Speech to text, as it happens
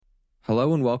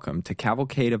Hello and welcome to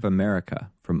Cavalcade of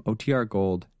America from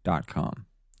OTRGold.com.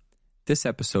 This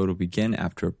episode will begin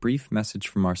after a brief message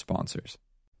from our sponsors.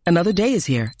 Another day is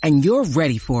here, and you're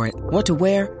ready for it. What to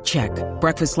wear? Check.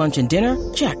 Breakfast, lunch, and dinner?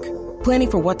 Check.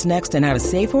 Planning for what's next and how to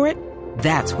save for it?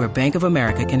 That's where Bank of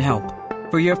America can help.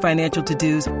 For your financial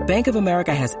to-dos, Bank of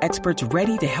America has experts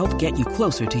ready to help get you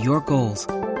closer to your goals.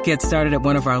 Get started at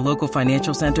one of our local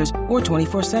financial centers or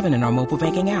 24/7 in our mobile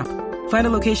banking app. Find a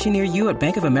location near you at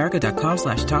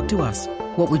bankofamerica.com/talktous.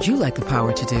 What would you like the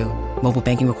power to do? Mobile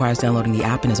banking requires downloading the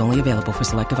app and is only available for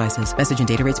select devices. Message and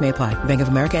data rates may apply. Bank of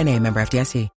America N.A., member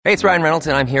FDIC. Hey, it's Ryan Reynolds,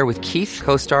 and I'm here with Keith,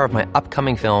 co-star of my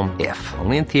upcoming film, If,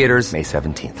 only in theaters May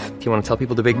 17th. Do you want to tell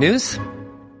people the big news?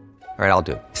 All right, I'll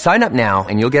do it. Sign up now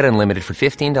and you'll get unlimited for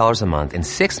 $15 a month and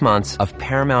 6 months of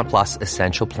Paramount Plus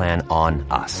Essential Plan on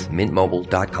us.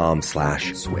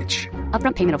 MintMobile.com/switch.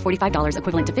 Upfront payment of $45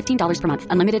 equivalent to $15 per month.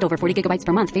 Unlimited over 40 gigabytes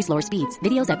per month. Face lower speeds.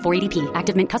 Videos at 480p.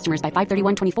 Active Mint customers by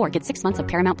 531.24 get 6 months of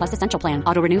Paramount Plus Essential Plan.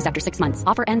 Auto renews after 6 months.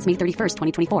 Offer ends May 31st,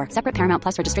 2024. Separate Paramount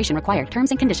Plus registration required. Terms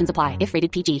and conditions apply if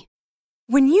rated PG.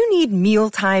 When you need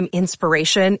mealtime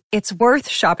inspiration, it's worth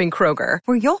shopping Kroger,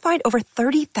 where you'll find over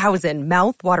 30,000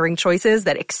 mouth-watering choices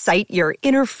that excite your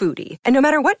inner foodie. And no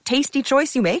matter what tasty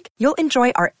choice you make, you'll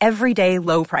enjoy our everyday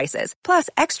low prices, plus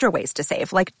extra ways to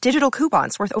save, like digital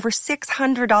coupons worth over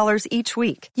 $600 each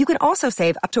week. You can also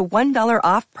save up to $1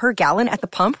 off per gallon at the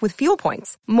pump with fuel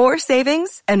points. More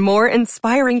savings and more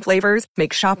inspiring flavors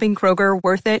make shopping Kroger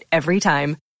worth it every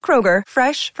time. Kroger,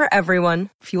 fresh for everyone.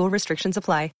 Fuel restrictions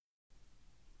apply.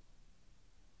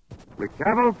 The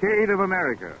Cavalcade of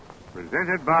America,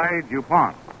 presented by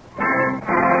DuPont.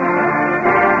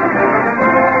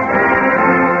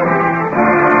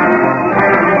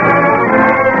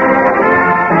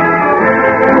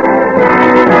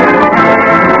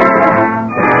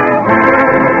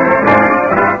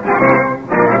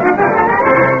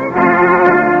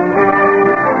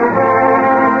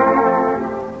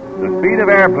 The speed of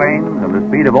airplanes and the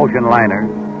speed of ocean liners,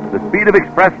 the speed of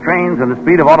express trains and the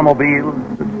speed of automobiles,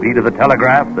 the speed of the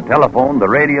telegraph, the telephone, the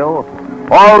radio,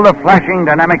 all the flashing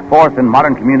dynamic force in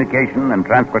modern communication and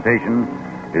transportation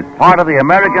is part of the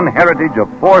American heritage of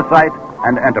foresight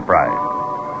and enterprise.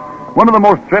 One of the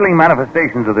most thrilling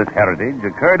manifestations of this heritage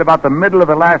occurred about the middle of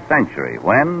the last century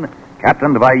when,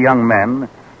 captained by young men,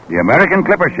 the American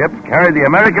clipper ships carried the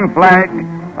American flag,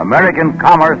 American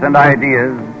commerce and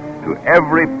ideas to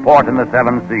every port in the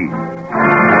seven seas.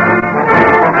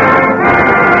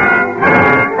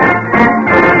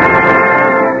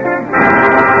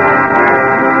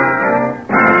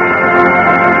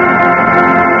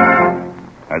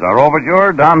 As our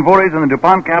overture, Don Voorhees and the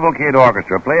DuPont Cavalcade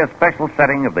Orchestra play a special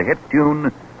setting of the hit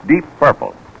tune, Deep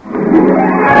Purple.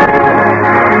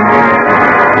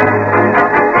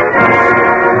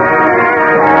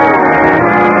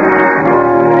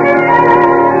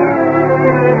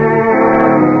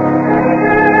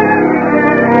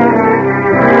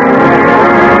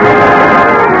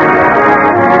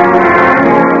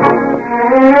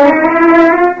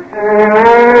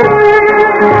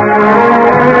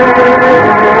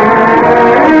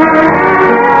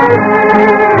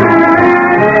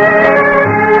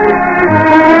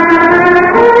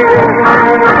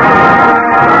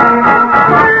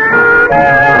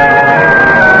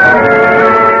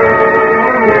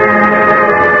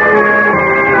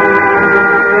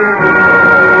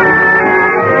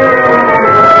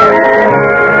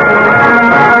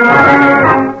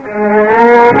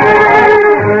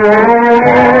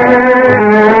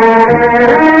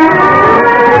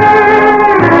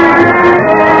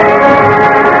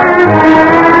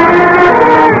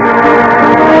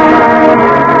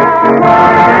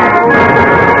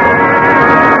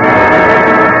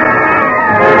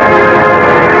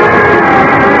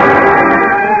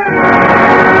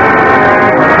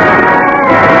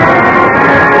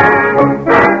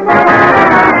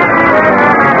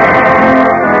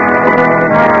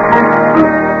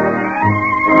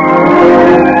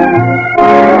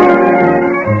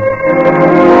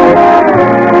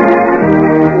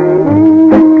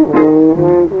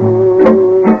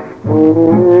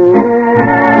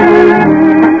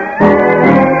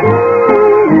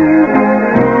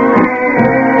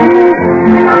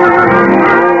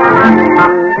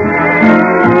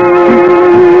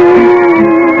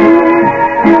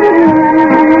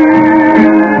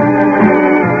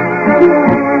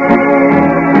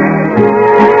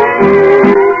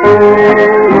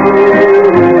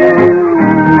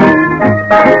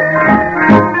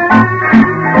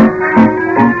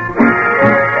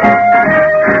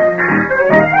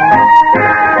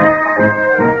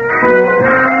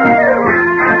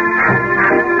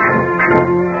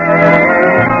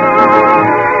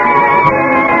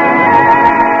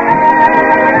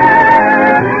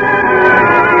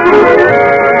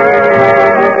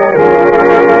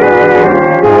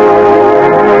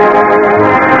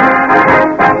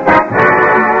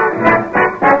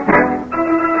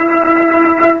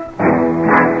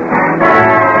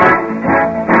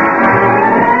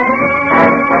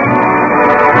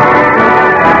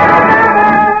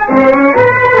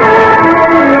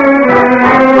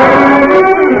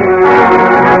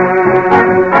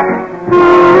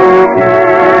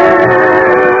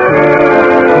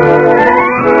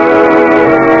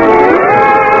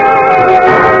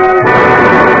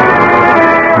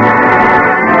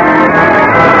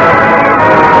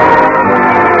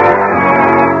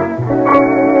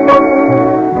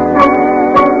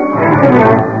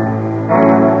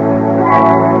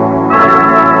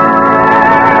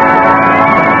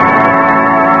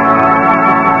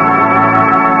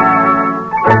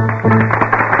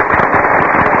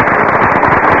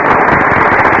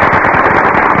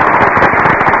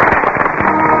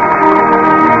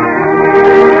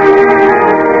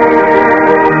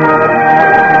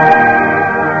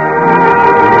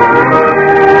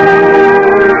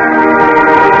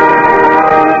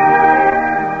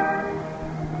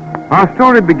 Our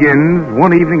story begins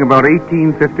one evening about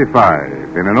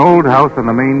 1855 in an old house on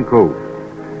the Maine coast.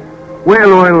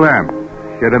 Whale oil lamps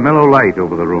shed a mellow light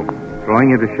over the room, throwing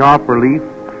into sharp relief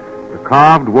the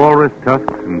carved walrus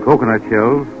tusks and coconut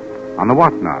shells on the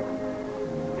whatnot,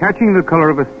 catching the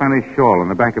color of a Spanish shawl on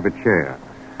the back of a chair,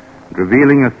 and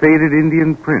revealing a faded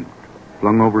Indian print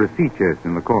flung over a sea chest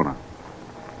in the corner.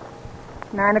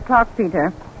 9 o'clock,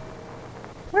 Peter.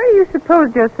 Where do you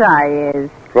suppose Josiah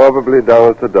is? Probably down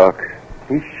at the dock.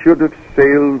 He should have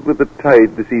sailed with the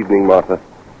tide this evening, Martha.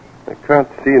 I can't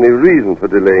see any reason for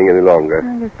delaying any longer.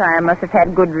 Josiah must have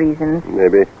had good reasons.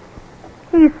 Maybe.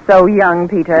 He's so young,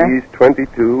 Peter. He's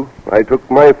 22. I took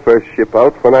my first ship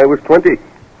out when I was 20.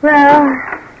 Well...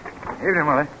 Evening,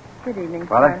 Molly. Good evening,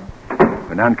 Father.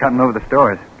 We're down cutting over the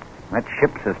stores. That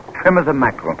ship's as trim as a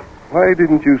mackerel. Why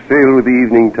didn't you sail with the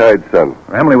evening tide, son?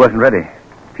 Emily wasn't ready.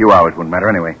 A few hours wouldn't matter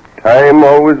anyway. Time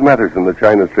always matters in the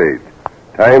China trade.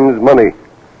 Time's money.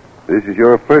 This is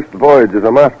your first voyage as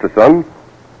a master, son.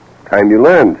 Time you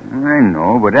learned. I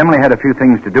know, but Emily had a few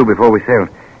things to do before we sailed.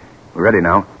 We're ready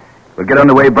now. We'll get on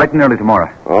the way bright and early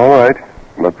tomorrow. All right.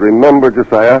 But remember,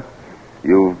 Josiah,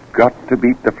 you've got to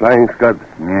beat the Flying Scud.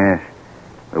 Yes.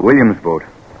 The Williams boat.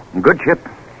 Good ship.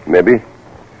 Maybe.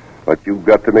 But you've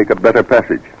got to make a better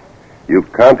passage. You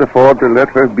can't afford to let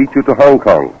her beat you to Hong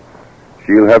Kong.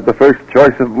 She'll have the first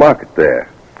choice of market there.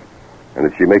 And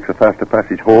if she makes a faster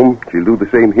passage home, she'll do the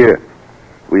same here.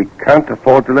 We can't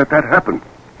afford to let that happen.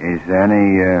 Is there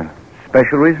any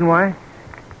special reason why?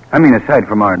 I mean, aside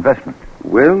from our investment.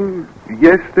 Well,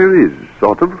 yes, there is,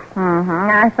 sort of. Mm-hmm.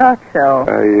 I thought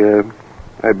so.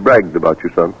 I bragged about you,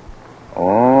 son.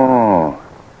 Oh.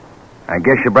 I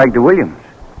guess you bragged to Williams.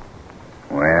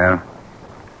 Well,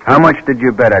 how much did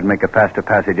you bet I'd make a faster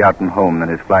passage out and home than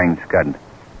his Flying Scud?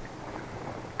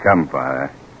 Come, Father.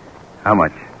 How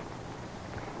much?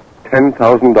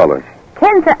 $10,000.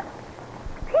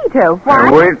 Peter, why?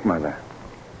 Now, wait, Mother.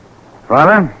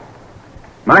 Father,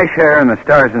 my share in the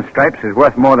Stars and Stripes is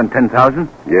worth more than $10,000.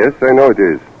 Yes, I know it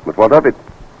is. But what of it?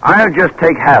 I'll just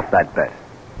take half that bet.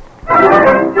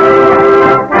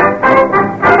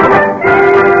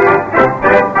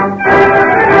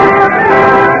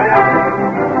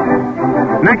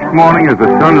 Next morning, as the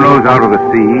sun rose out of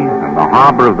the sea and the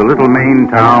harbor of the little Maine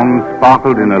town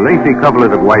sparkled in a lacy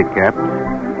coverlet of whitecaps,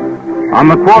 on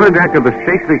the quarterdeck of the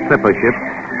stately clipper ship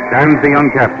stands the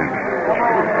young captain.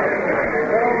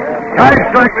 Tide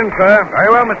striking, sir. Very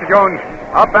well, Mr. Jones.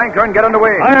 Up anchor and get under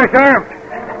way. Aye, sir.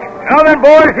 Now then,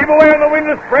 boys, heave away on the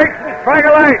windlass brakes and strike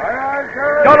a light.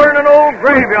 Shelter in an old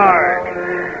graveyard.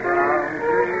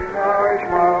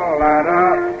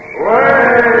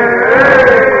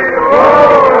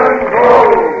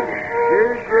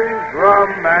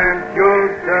 Rum and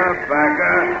juice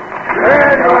tobacco.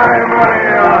 Spend my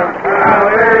money on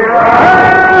Sally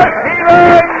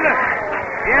Stephen!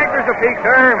 The anchor's apeak,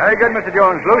 sir. Very good, Mr.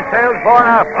 Jones. Loose sails fore and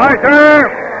aft. Aye, sir.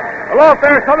 Aloft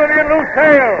there, some of you in loose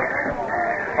sail.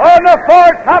 On the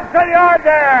fore topsail yard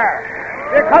there.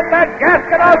 You cut that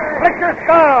gasket out, split your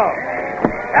skull.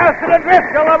 Cast it adrift,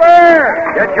 you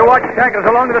lubber. Get your watch tackles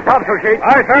along to the topsail sheet.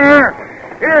 Aye, sir.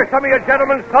 Here's some of you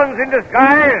gentlemen's sons in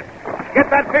disguise. Get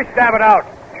that fish davit out.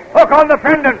 Hook on the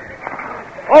fendant.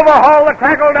 Overhaul the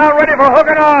tackle down, ready for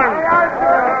hooking on.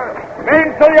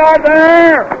 Mainsail yard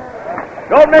there.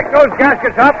 Don't make those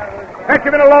gaskets up. Fetch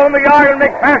them in along the yard and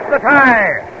make fast the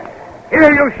tie.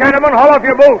 Here, you gentlemen, haul off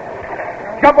your boots.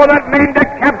 Jump on that main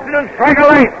deck capstan and strike a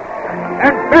light.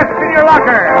 And fest in your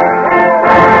locker.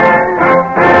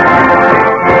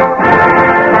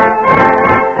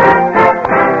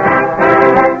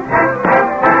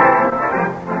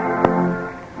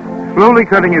 Slowly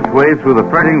cutting its way through the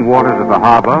fretting waters of the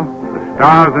harbor, the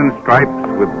Stars and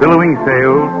Stripes, with billowing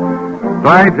sails,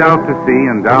 glides out to sea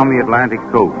and down the Atlantic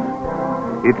coast.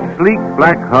 Its sleek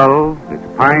black hull, its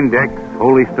pine decks,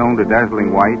 holy stone to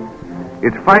dazzling white,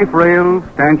 its fife rails,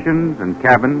 stanchions, and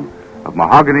cabin of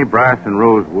mahogany, brass, and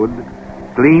rosewood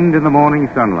gleamed in the morning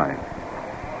sunlight.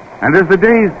 And as the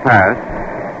days passed...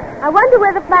 I wonder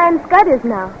where the Flying Scud is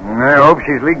now. I hope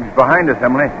she's leagues behind us,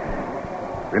 Emily.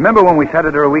 Remember when we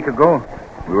sighted her a week ago?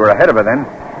 We were ahead of her then.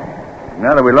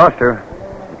 Now that we lost her,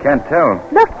 we can't tell.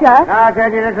 Look, Josh. I'll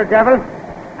tell you, little devil.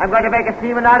 I'm going to make a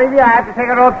seaman out of you. I have to take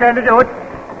a rope turn to do it.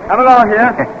 Come along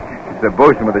here. It's the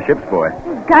bosun with the ship's boy.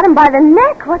 He's got him by the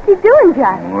neck. What's he doing,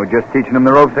 Josh? We're just teaching him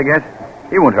the ropes, I guess.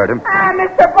 He won't hurt him.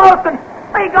 Mr. Bolton,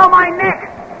 let go my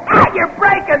neck. You're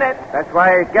breaking it. That's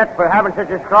why it gets for having such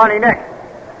a scrawny neck.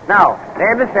 Now,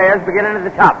 name the sails beginning at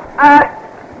the top.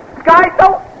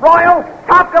 Skysail, royal,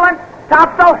 topgallant,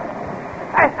 topsail.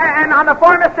 And on the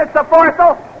foremast, it's the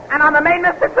foresail. And on the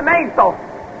mainmast, it's the mainsail.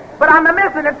 but on the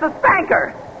mizzen it's the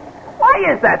spanker. Why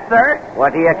is that, sir?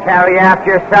 What do you carry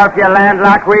after yourself, you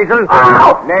landlocked weasel?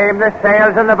 Oh! Name the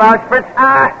sails and the bowsprit.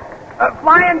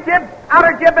 Flying jib,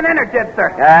 outer jib, and inner jib,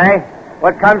 sir. Aye.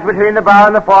 What comes between the bow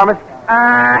and the foremast?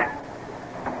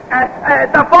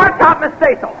 The foretopmast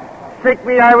staysail. Sick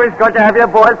me, I was going to have you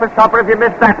boiled for supper if you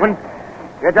missed that one.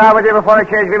 Get down with you before I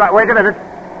change me mind. Wait a minute.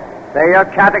 Say your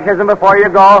catechism before you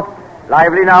go.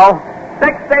 Lively now.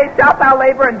 6 days shalt thou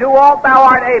labor and do all thou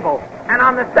art able. And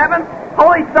on the 7th,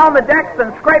 holy stone the decks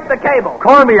and scrape the cable.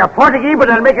 Call me a Portuguese, but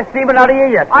I'll make a seaman out of you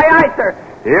yet. Aye, aye, sir.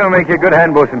 He'll make you a good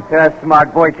hand bosun.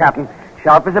 Smart boy, Captain.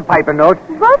 Sharp as a piper note.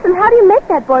 Bosun, how do you make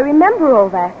that boy remember all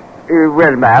that?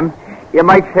 Well, ma'am, you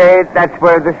might say that's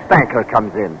where the spanker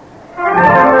comes in.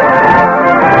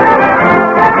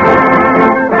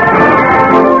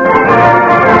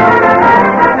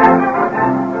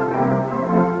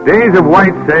 Days of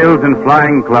white sails and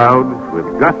flying clouds, with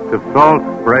gusts of salt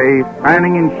spray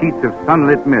fanning in sheets of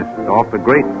sunlit mist off the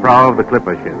great prow of the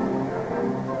clipper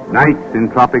ship. Nights in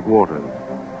tropic waters,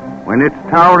 when its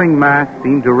towering mast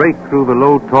seemed to rake through the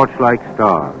low torch-like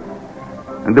stars,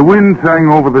 and the wind sang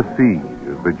over the sea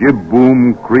as the jib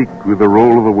boom creaked with the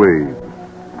roll of the waves.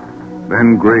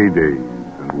 Then gray days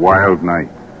and wild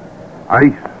nights,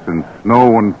 ice and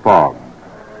snow and fog,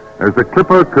 as the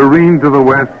clipper careened to the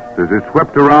west as it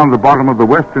swept around the bottom of the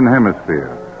western hemisphere,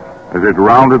 as it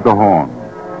rounded the Horn.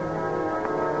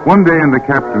 One day in the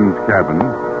captain's cabin,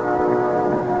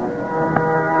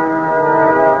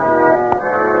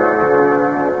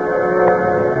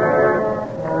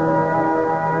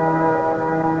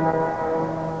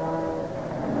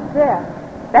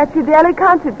 There. That's your daily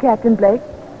concert, Captain Blake.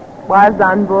 Wives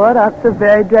on board aren't so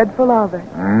very dreadful, are they?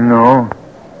 No,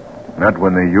 not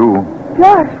when they're you.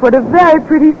 Josh, what a very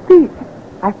pretty speech.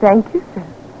 I thank you, sir.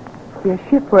 If your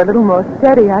ship were a little more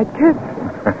steady, I'd kiss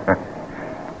you.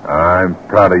 I'm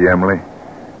proud of you, Emily.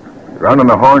 Rounding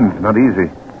the Horn's not easy.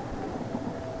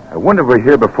 I wonder if we're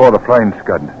here before the Flying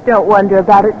Scud. Don't wonder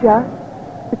about it, Josh.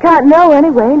 We can't know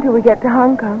anyway until we get to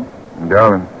Hong Kong.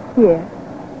 Darling, Yes.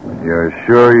 you're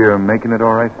sure you're making it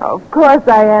all right? Of course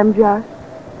I am, Josh.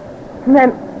 And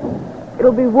then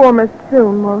it'll be warmer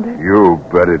soon, won't it? You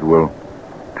bet it will.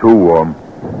 Too warm.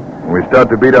 When we start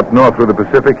to beat up north through the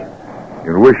Pacific,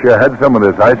 you'll wish you had some of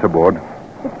this ice aboard.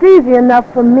 It's easy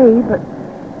enough for me, but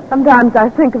sometimes I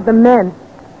think of the men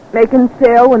making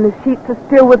sail when the sheets are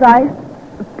still with ice,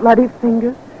 with bloody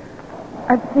fingers.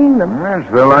 I've seen them.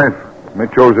 It's their life. They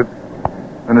chose it.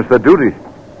 And it's their duty.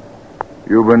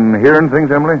 You've been hearing things,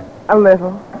 Emily? A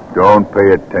little. Don't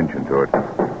pay attention to it.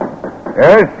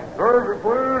 Yes? Sir,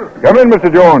 please. Come in,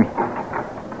 Mr. Jones.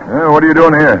 What are you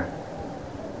doing here?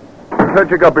 What's that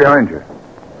you got behind you?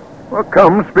 Well,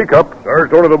 come, speak up. Sir,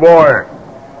 so to the boy.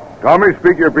 Tommy,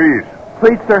 speak your piece.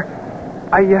 Please, sir.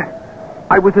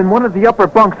 I was in one of the upper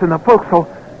bunks in the forecastle,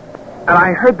 and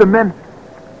I heard the men...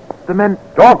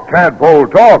 Talk, tadpole,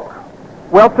 talk.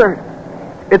 Well, sir,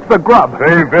 it's the grub.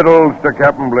 Say victuals to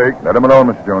Captain Blake. Let him alone,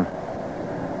 Mr. Jones.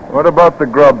 What about the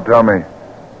grub, Tommy?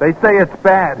 They say it's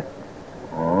bad.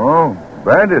 Oh,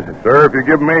 bad is it? Sir, if you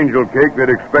give them angel cake, they'd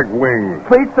expect wings.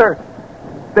 Please, sir,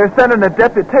 they're sending a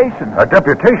deputation. A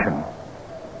deputation?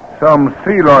 Some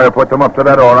sea lawyer put them up to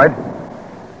that, all right.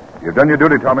 You've done your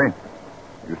duty, Tommy.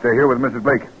 You stay here with Mrs.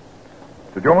 Blake.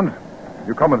 Mr. Jones,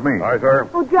 you come with me. Aye, sir.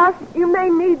 Oh, Josh, you may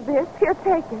need this. Here,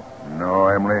 take it. No,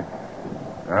 Emily.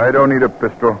 I don't need a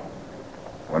pistol.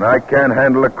 When I can't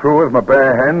handle a crew with my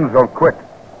bare hands, I'll quit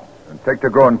and take to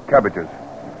growing cabbages.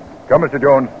 Come, Mr.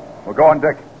 Jones. We'll go on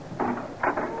deck.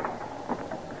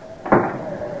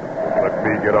 Let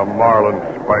me get a marlin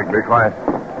spike. Be quiet.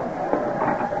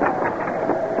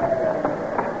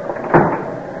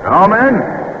 Now, men,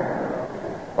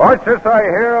 what's this I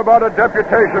hear about a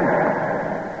deputation?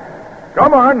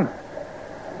 Come on.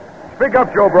 Speak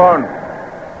up, Joe Brown.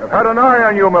 I've had an eye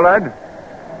on you, my lad.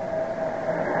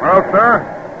 Well, sir,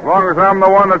 as long as I'm the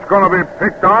one that's going to be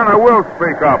picked on, I will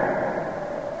speak up.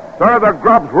 Sir, the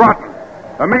grub's rotten.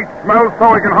 The meat smells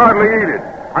so we can hardly eat it.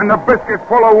 And the biscuit's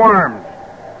full of worms.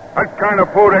 That kind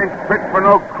of food ain't fit for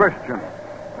no Christian.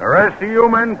 The rest of you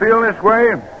men feel this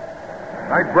way?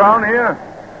 Like Brown here?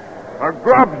 The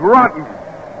grub's rotten.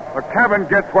 The cabin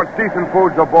gets what decent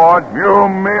food's aboard. You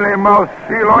mealy-mouthed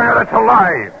sea lawyer, that's a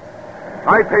lie.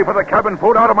 I pay for the cabin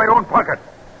food out of my own pocket.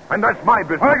 And that's my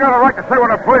business. I got a right to say what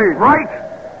I please. Right?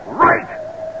 Right?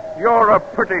 You're a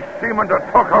pretty seaman to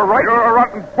talk a right. You're a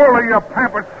rotten bully, you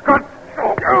pampered scut.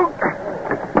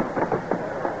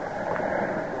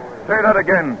 Say that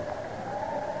again.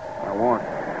 I won't.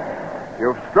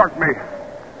 You've struck me.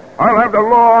 I'll have the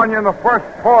law on you in the first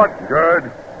port.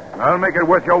 Good. I'll make it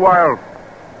worth your while.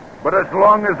 But as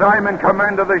long as I'm in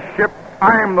command of the ship,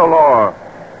 I'm the law.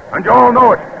 And you all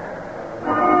know it.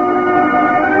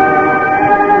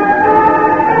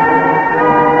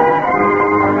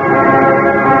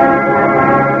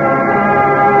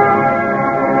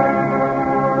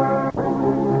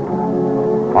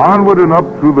 Onward and up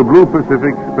through the blue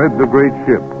Pacific sped the great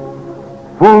ship,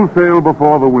 full sail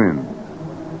before the wind.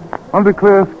 Under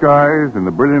clear skies and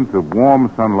the brilliance of warm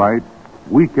sunlight,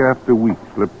 week after week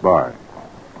slipped by.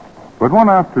 But one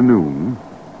afternoon...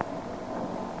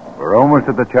 We're almost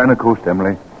at the China coast,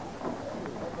 Emily.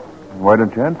 Why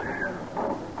don't you answer?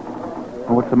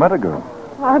 What's the matter, girl?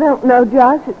 I don't know,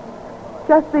 Josh. It's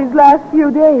just these last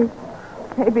few days.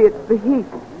 Maybe it's the heat.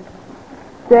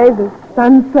 Today the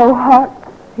sun's so hot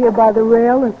here by the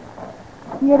rail, and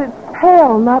yet it's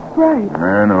pale, not bright.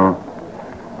 I know.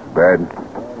 It's bad.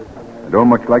 I don't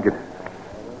much like it.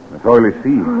 It's oily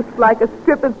sea. Oh, it's like a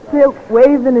strip of silk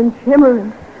waving and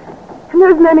shimmering. And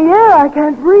there isn't any air. I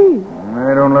can't breathe.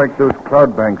 I don't like those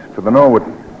cloud banks to the northward.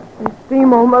 They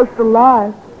seem almost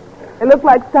alive. They look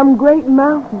like some great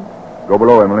mountain. Go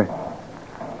below, Emily.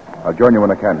 I'll join you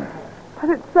when I can. But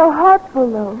it's so hot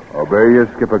below. Obey your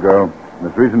skipper, girl.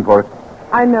 There's reason for it.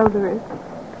 I know there is.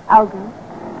 I'll go.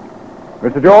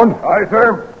 Mr. Jones? Aye,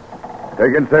 sir.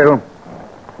 Take in sail.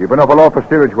 Keep an upper aloft for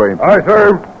steerage way. Aye,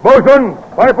 sir. Bosun,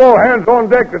 pipe all hands on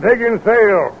deck to take in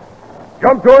sail.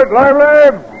 Jump to it,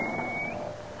 lively!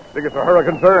 Think it's a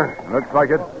hurricane, sir? Looks like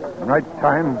it. Right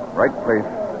time, right place.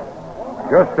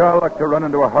 Just our luck to run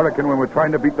into a hurricane when we're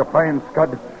trying to beat the Flying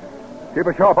Scud. Keep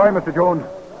a sharp eye, Mr. Jones.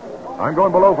 I'm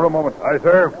going below for a moment. Aye,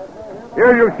 sir.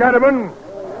 Here, you shantymen.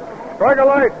 Strike a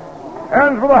light.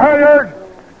 Hands for the halyards.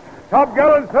 Top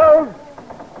gallant sails.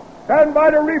 Stand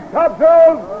by to reef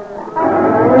topsails.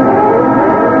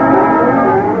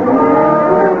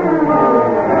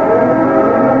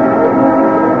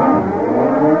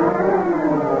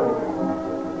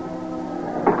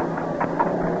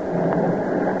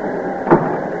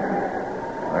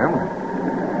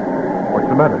 What's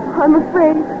the matter? I'm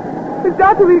afraid. We've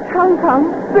got to reach Hong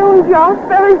Kong. Soon, Josh.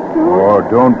 Very soon. Oh,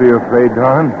 don't be afraid,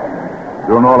 darling.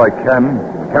 Doing all I can.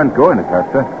 Can't go any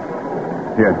faster.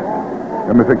 Here,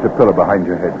 let me fix a pillow behind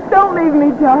your head. Don't leave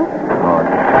me, Josh. Oh.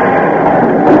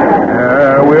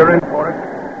 We're in for it.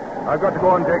 I've got to go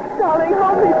on deck. Darling,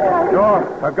 hold me tight.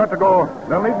 No, I've got to go.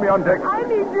 Now leave me on deck. I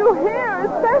need you here,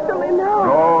 especially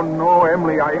now. No,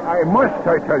 Emily, I must,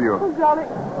 I tell you. Oh, darling,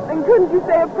 then couldn't you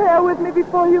say a prayer with me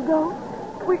before you go?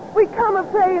 We come a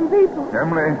praying people.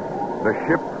 Emily, the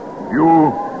ship,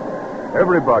 you,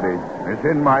 everybody is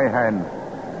in my hands.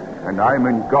 And I'm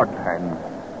in God's hands.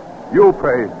 You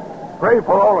pray. Pray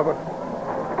for all of us.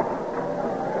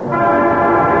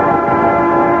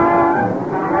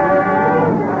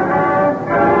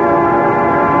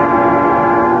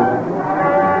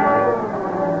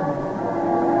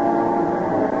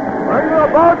 Bring her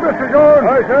about, Mr. Jones.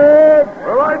 Aye, sir.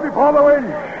 We're right before the wind.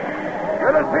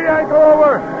 Get a sea anchor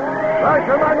over. Lash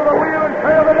him under the wheel and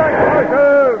sail the deck. Aye,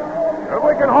 sir. If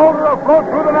we can hold her afloat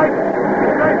through the night.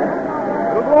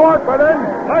 It'll blow out by then.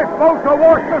 Lifeboats will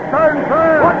wash the stern,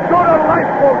 sir. What sort of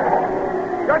lifeboat?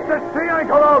 Get the sea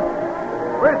anchor out.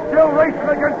 We're still racing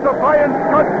against the Flying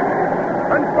Scud.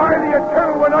 And by the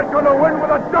eternal, we're not going to win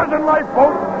with a dozen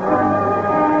lifeboats.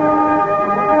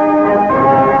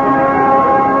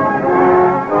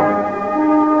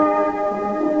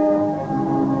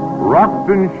 Rocked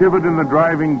and shivered in the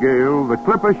driving gale, the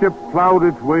clipper ship plowed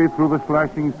its way through the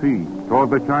slashing sea toward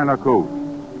the China coast.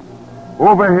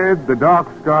 Overhead, the dark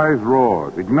skies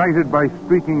roared, ignited by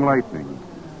streaking lightning,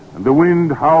 and the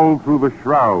wind howled through the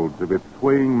shrouds of its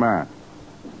swaying masts.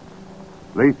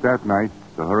 Late that night,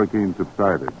 the hurricane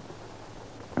subsided,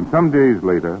 and some days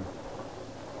later...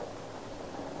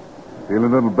 Feel a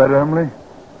little better, Emily?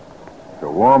 So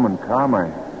warm and calm,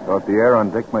 I thought the air on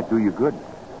deck might do you good.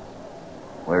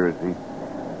 Where is he?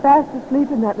 Fast asleep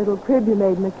in that little crib you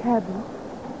made in the cabin.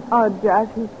 Oh, Josh,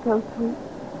 he's so sweet.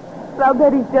 I'll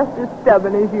bet he's just as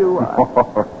stubborn as you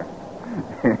are.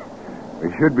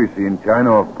 We should be seeing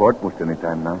China off port most any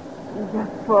time now.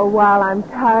 Just for a while, I'm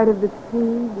tired of the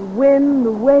sea, the wind,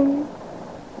 the waves.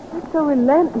 It's so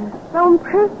relentless, so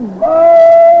impersonal.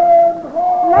 Land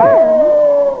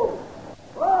ho!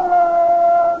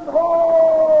 Land ho!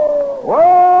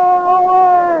 Where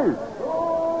away?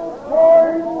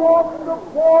 Going off the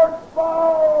port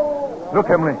bow! Look,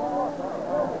 Emily.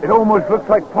 It almost looks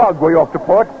like fog way off the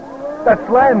port. That's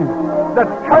land. That's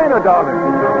China, darling.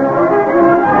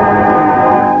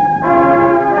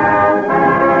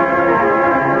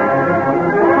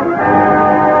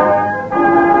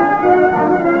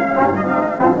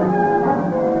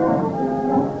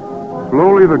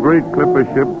 Slowly the great clipper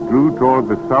ship drew toward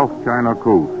the South China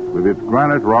coast with its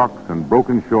granite rocks and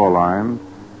broken shoreline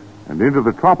and into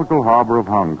the tropical harbor of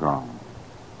Hong Kong.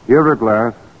 Here at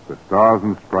last, the Stars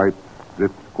and Stripes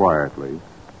dips quietly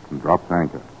and drops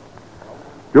anchor.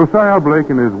 Josiah Blake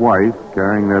and his wife,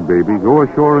 carrying their baby, go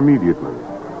ashore immediately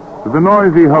to the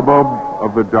noisy hubbub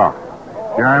of the dock,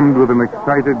 jammed with an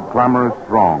excited, clamorous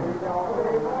throng.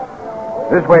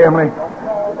 This way, Emily.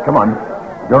 Come on.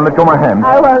 Don't let go of my hand.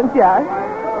 I won't, Josh.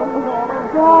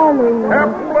 Darling.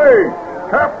 Captain Blake!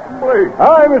 Captain Blake!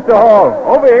 Hi, Mr. Hall.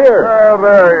 Over here.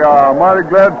 There you are. Mighty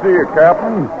glad to see you,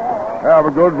 Captain. Have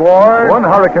a good voyage. One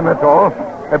hurricane, that's all.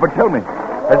 But tell me,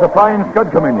 has the Flying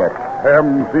Scud come in yet?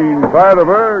 Haven't seen sight of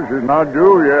her. She's not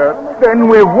due yet. Then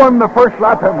we've won the first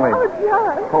lap, Emily. Oh,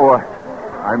 Josh. Oh,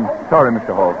 I'm sorry,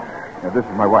 Mr. Hall. This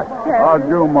is my wife. How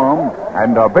do, Mom?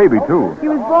 And our baby, too. He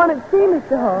was born at sea,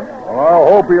 Mr. Hall. Well, I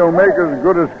hope he'll make as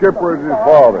good a skipper as his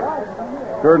father.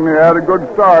 Certainly had a good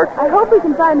start. I hope we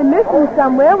can find a mission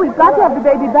somewhere. We've got to have the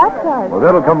baby baptized. Well,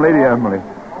 that'll come later, Emily.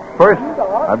 First,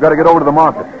 I've got to get over to the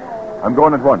market. I'm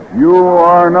going at once. You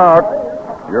are not.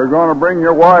 You're going to bring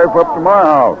your wife up to my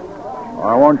house.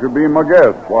 I want you to be my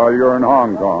guest while you're in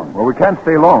Hong Kong. Well, we can't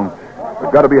stay long.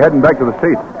 We've got to be heading back to the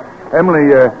States.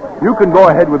 Emily, you can go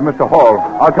ahead with Mr. Hall.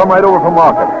 I'll come right over from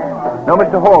market. Now,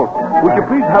 Mr. Hall, would you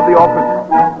please have the office?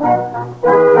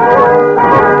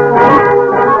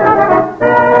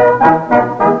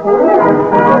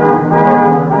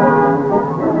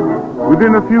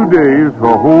 Within a few days,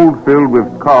 her hold filled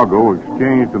with cargo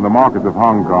exchanged in the markets of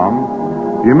Hong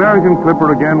Kong, the American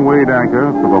clipper again weighed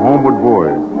anchor for the homeward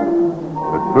voyage.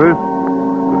 At first,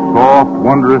 the soft,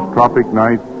 wondrous tropic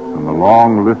nights and the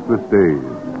long, listless days,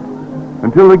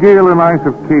 until the gale and ice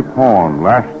of Cape Horn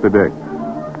lashed the deck,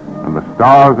 and the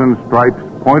Stars and Stripes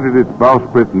pointed its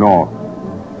bowsprit north.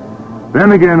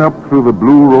 Then again up through the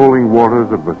blue rolling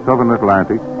waters of the southern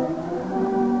Atlantic,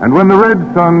 and when the red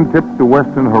sun tipped the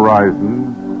western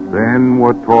horizon, then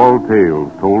were tall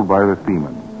tales told by the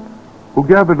seamen, who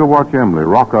gathered to watch Emily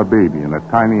rock our baby in a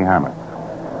tiny hammock.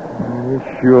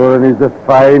 Sure, and he's a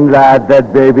fine lad,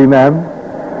 that baby, ma'am.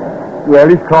 Well,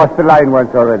 he's crossed the line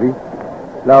once already.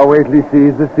 Now wait till he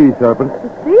sees the sea serpent. The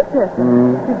sea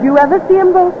serpent? Did you ever see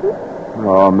him, Bolton?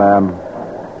 Oh, ma'am.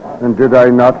 And did I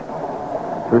not?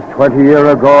 It was 20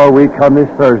 years ago, a week on this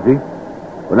Thursday,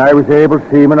 when I was able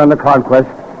seaman on the Conquest,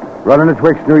 running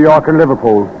betwixt New York and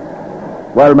Liverpool.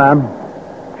 Well, ma'am,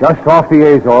 just off the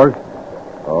Azores.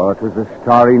 Oh, it was a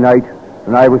starry night,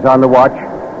 and I was on the watch.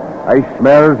 I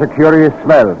smelled a curious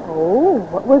smell. Oh,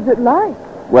 what was it like?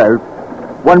 Well,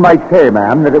 one might say,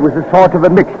 ma'am, that it was a sort of a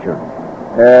mixture.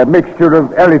 A mixture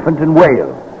of elephant and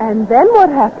whale. And then what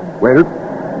happened? Well,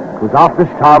 it was off the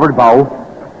starboard bow,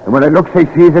 and when I looks, I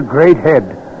sees a great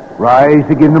head rise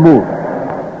agin the moon.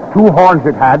 2 horns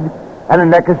it had, and a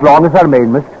neck as long as our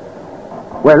mainmast.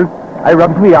 Well, I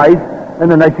rubbed my eyes,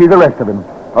 and then I see the rest of him,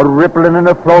 a rippling and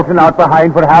a floating out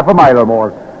behind for half a mile or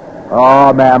more.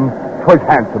 Oh, ma'am, 'twas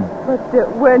handsome.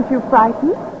 But weren't you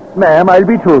frightened? Ma'am, I'll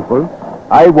be truthful.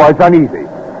 I was uneasy.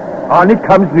 On it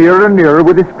comes nearer and nearer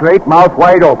with its great mouth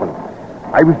wide open.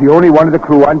 I was the only one of the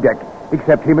crew on deck,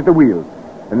 except him at the wheel,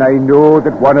 and I knew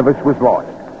that one of us was lost.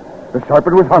 The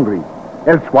serpent was hungry,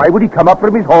 else why would he come up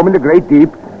from his home in the great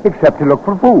deep except to look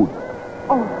for food?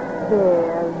 Oh, there.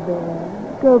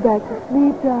 Go back to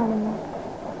sleep, darling.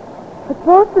 But,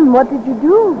 Bolton, what did you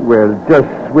do? Well, just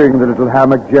swing the little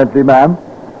hammock gently, ma'am.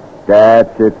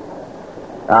 That's it.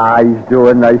 Ah, he's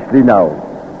doing nicely now.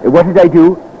 What did I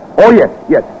do? Oh,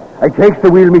 yes. I takes the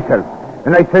wheel myself,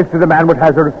 and I says to the man what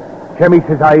has her, Jemmy,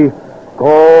 says I,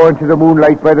 go into the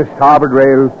moonlight by the starboard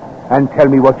rail and tell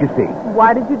me what you see.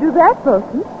 Why did you do that,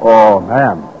 Bolton? Oh,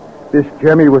 ma'am, this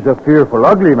Jemmy was a fearful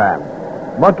ugly man.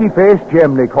 Monkey-faced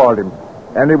Jem, they called him,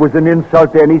 and it was an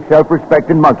insult to any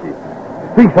self-respecting monkey.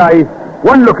 Thinks I,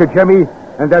 one look at Jemmy,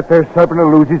 and that there serpent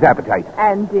will lose his appetite.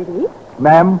 And did he?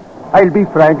 Ma'am, I'll be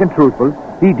frank and truthful.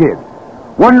 He did.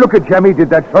 One look at Jemmy did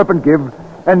that serpent give,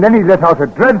 and then he let out a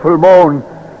dreadful moan,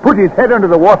 put his head under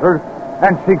the water,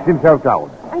 and sinks himself down.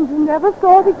 And you never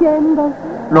saw it again,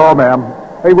 Bolton? No, ma'am.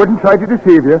 I wouldn't try to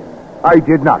deceive you. I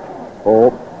did not.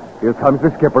 Oh, here comes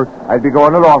the skipper. I'll be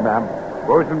going along, ma'am.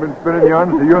 Bosun been spinning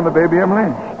yarns to you and the baby,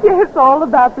 Emily? Yes, all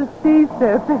about the sea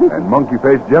serpent. And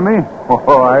monkey-faced Jemmy?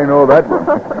 Oh, I know that one.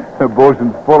 The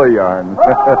Bosun's full of yarn.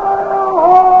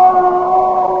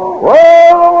 Whoa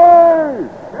away!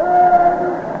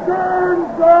 Stern,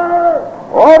 sir!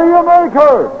 What do you make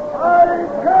her? I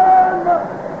can!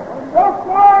 The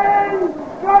Flying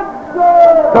Scud,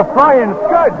 sir! The Flying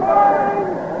Scud?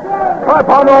 Clap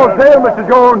on all sail, Mr.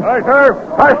 Jones. Aye, sir.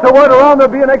 Pass the word around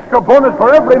there'll be an extra bonus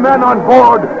for every man on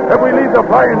board if we leave the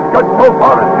Flying Scud so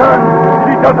far astern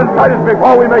she doesn't sight us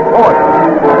before we make port.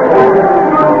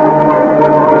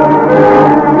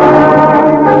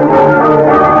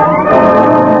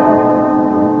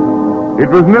 It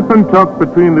was nip and tuck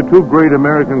between the two great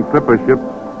American clipper ships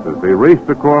as they raced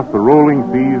across the rolling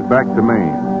seas back to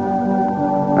Maine.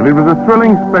 And it was a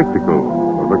thrilling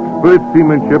spectacle of expert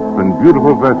seamanship and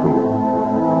beautiful vessels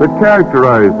that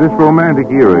characterized this romantic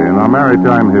era in our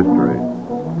maritime history.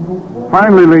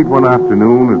 Finally, late one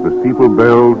afternoon, as the steeple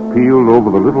bells pealed over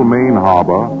the little Maine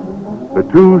harbor, the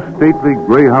two stately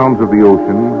greyhounds of the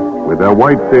ocean, with their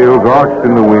white sails arched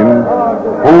in the wind,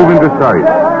 hove into sight.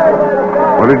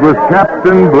 But it was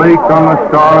Captain Blake on the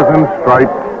Stars and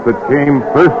Stripes that came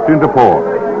first into port.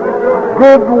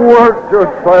 Good work,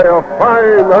 Josiah.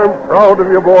 Fine. I'm proud of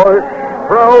you, boy.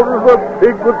 Proud as a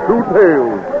pig with two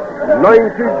tails.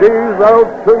 90 days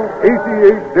out and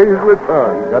 88 days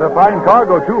return. Got a fine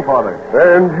cargo, too, Father.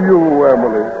 And you,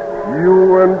 Emily.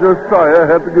 You and Josiah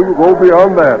had to go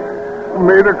beyond that.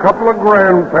 Made a couple of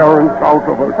grandparents out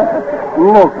of us.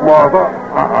 Look, Martha,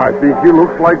 I think he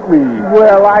looks like me.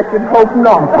 Well, I should hope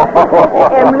not.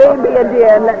 Emily, be a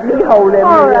dear and let me hold him.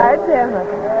 All right, Emma.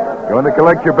 Going to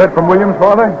collect your bet from Williams,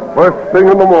 Father? First thing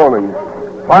in the morning.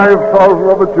 5,000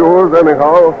 of it's yours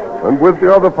anyhow. And with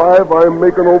the other 5, I'm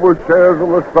making over shares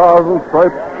in the Stars and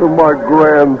Stripes to my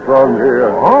grandson here.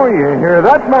 Oh, you hear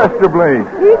that, Master Blake?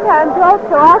 He can't talk,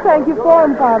 so I'll thank you for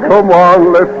him, Father. Come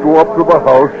on, let's go up to the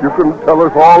house. You can tell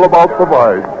us all about the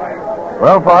voyage.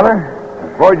 Well, Father,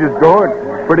 as voyages go,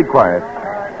 it's pretty quiet.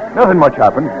 Nothing much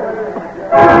happened.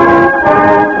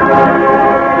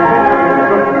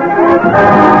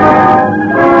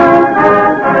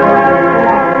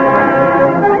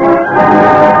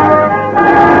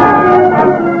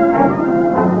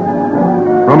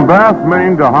 From Bath,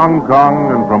 Maine to Hong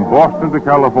Kong, and from Boston to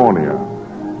California,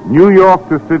 New York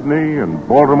to Sydney, and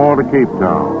Baltimore to Cape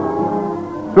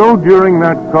Town. So during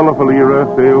that colorful era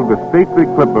sailed the stately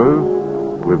clippers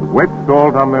with wet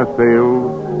salt on their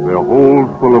sails, their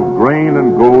holds full of grain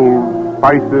and gold,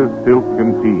 spices, silk,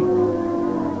 and tea.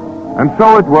 And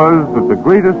so it was that the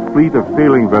greatest fleet of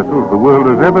sailing vessels the world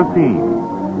has ever seen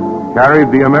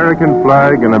carried the American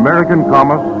flag and American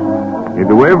commerce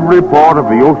into every port of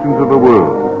the oceans of the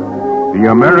world. The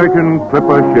American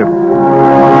clipper ship.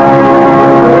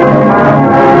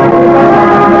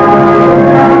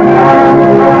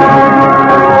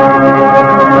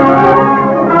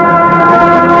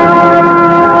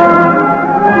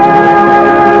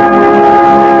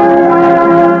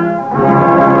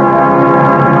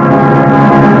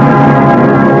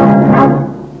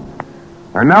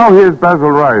 And now here's Basil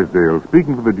Rysdale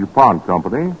speaking for the DuPont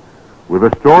Company with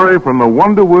a story from the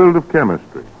wonder world of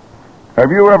chemistry. Have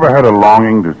you ever had a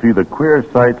longing to see the queer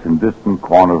sights in distant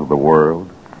corners of the world?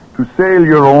 To sail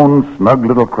your own snug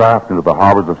little craft into the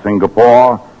harbors of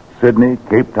Singapore, Sydney,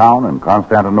 Cape Town, and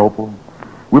Constantinople?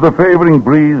 With a favoring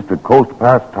breeze to coast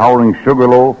past towering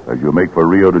Sugarloaf as you make for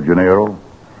Rio de Janeiro?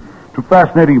 To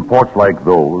fascinating ports like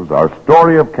those, our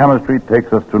story of chemistry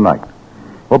takes us tonight,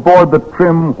 aboard the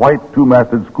trim, white,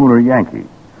 two-masted schooner Yankee,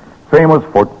 famous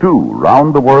for 2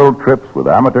 round-the-world trips with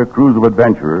amateur crews of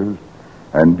adventurers,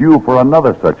 and due for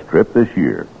another such trip this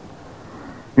year.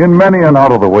 In many an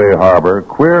out-of-the-way harbor,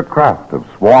 queer craft have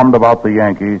swarmed about the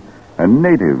Yankee, and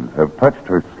natives have touched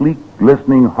her sleek,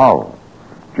 glistening hull,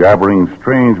 jabbering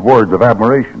strange words of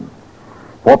admiration.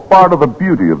 For part of the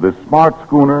beauty of this smart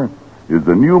schooner is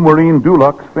the new Marine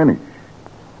Dulux finish,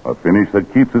 a finish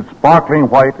that keeps it sparkling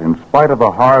white in spite of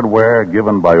the hard wear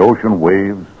given by ocean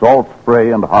waves, salt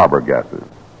spray, and harbor gases.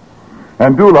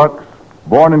 And Dulux,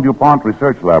 born in DuPont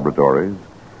research laboratories,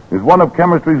 is one of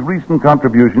chemistry's recent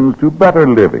contributions to better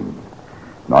living.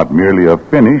 Not merely a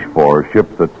finish for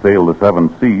ships that sail the 7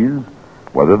 seas,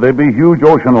 whether they be huge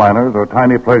ocean liners or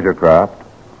tiny pleasure craft,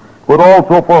 but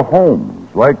also for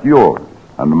homes like yours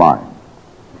and mine.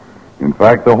 In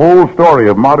fact, the whole story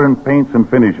of modern paints and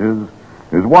finishes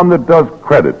is one that does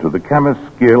credit to the chemist's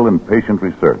skill and patient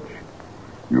research.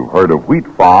 You've heard of wheat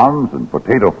farms and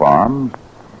potato farms.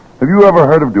 Have you ever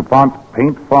heard of DuPont's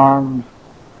paint farms?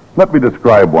 Let me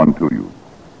describe one to you.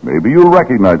 Maybe you'll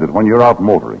recognize it when you're out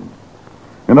motoring.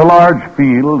 In a large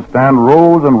field stand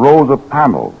rows and rows of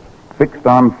panels fixed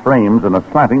on frames in a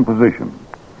slanting position.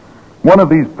 One of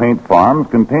these paint farms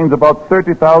contains about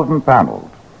 30,000 panels,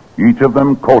 each of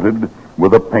them coated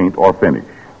with a paint or finish.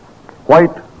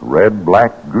 White, red,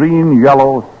 black, green,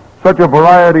 yellow, such a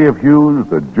variety of hues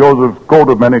that Joseph's coat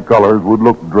of many colors would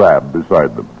look drab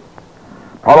beside them.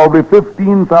 Probably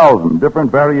 15,000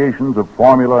 different variations of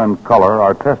formula and color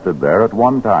are tested there at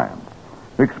one time.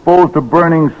 Exposed to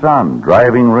burning sun,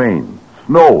 driving rain,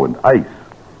 snow and ice,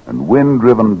 and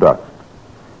wind-driven dust.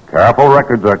 Careful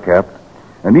records are kept,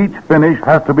 and each finish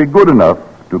has to be good enough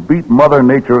to beat Mother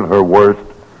Nature at her worst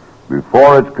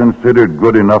before it's considered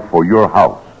good enough for your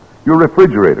house, your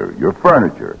refrigerator, your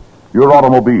furniture, your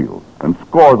automobile, and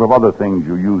scores of other things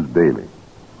you use daily.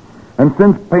 And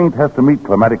since paint has to meet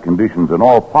climatic conditions in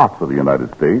all parts of the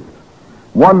United States,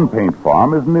 one paint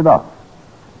farm isn't enough.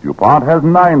 DuPont has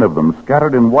 9 of them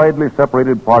scattered in widely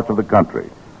separated parts of the country,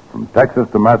 from Texas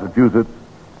to Massachusetts,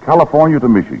 California to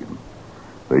Michigan.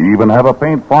 They even have a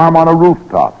paint farm on a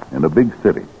rooftop in a big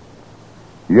city.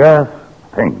 Yes,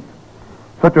 paint.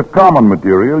 Such a common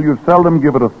material, you seldom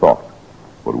give it a thought.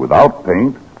 But without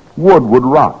paint, wood would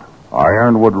rot,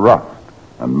 iron would rust,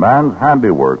 and man's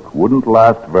handiwork wouldn't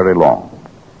last very long.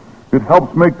 It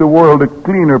helps make the world a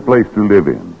cleaner place to live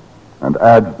in and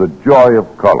adds the joy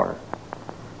of color.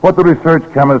 What the research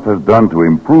chemist has done to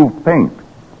improve paint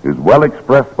is well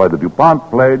expressed by the DuPont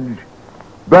pledge,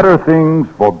 better things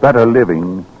for better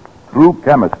living through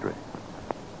chemistry.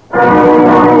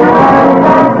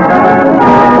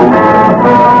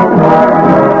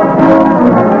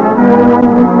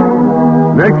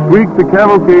 Next week, the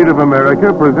Cavalcade of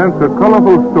America presents a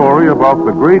colorful story about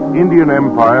the great Indian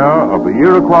empire of the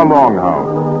Iroquois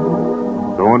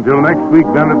Longhouse. So until next week,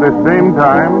 then, at this same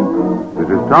time, this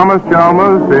is Thomas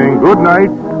Chalmers saying good night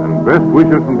and best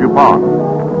wishes from DuPont.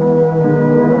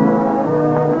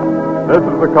 This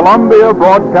is the Columbia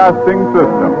Broadcasting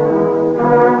System.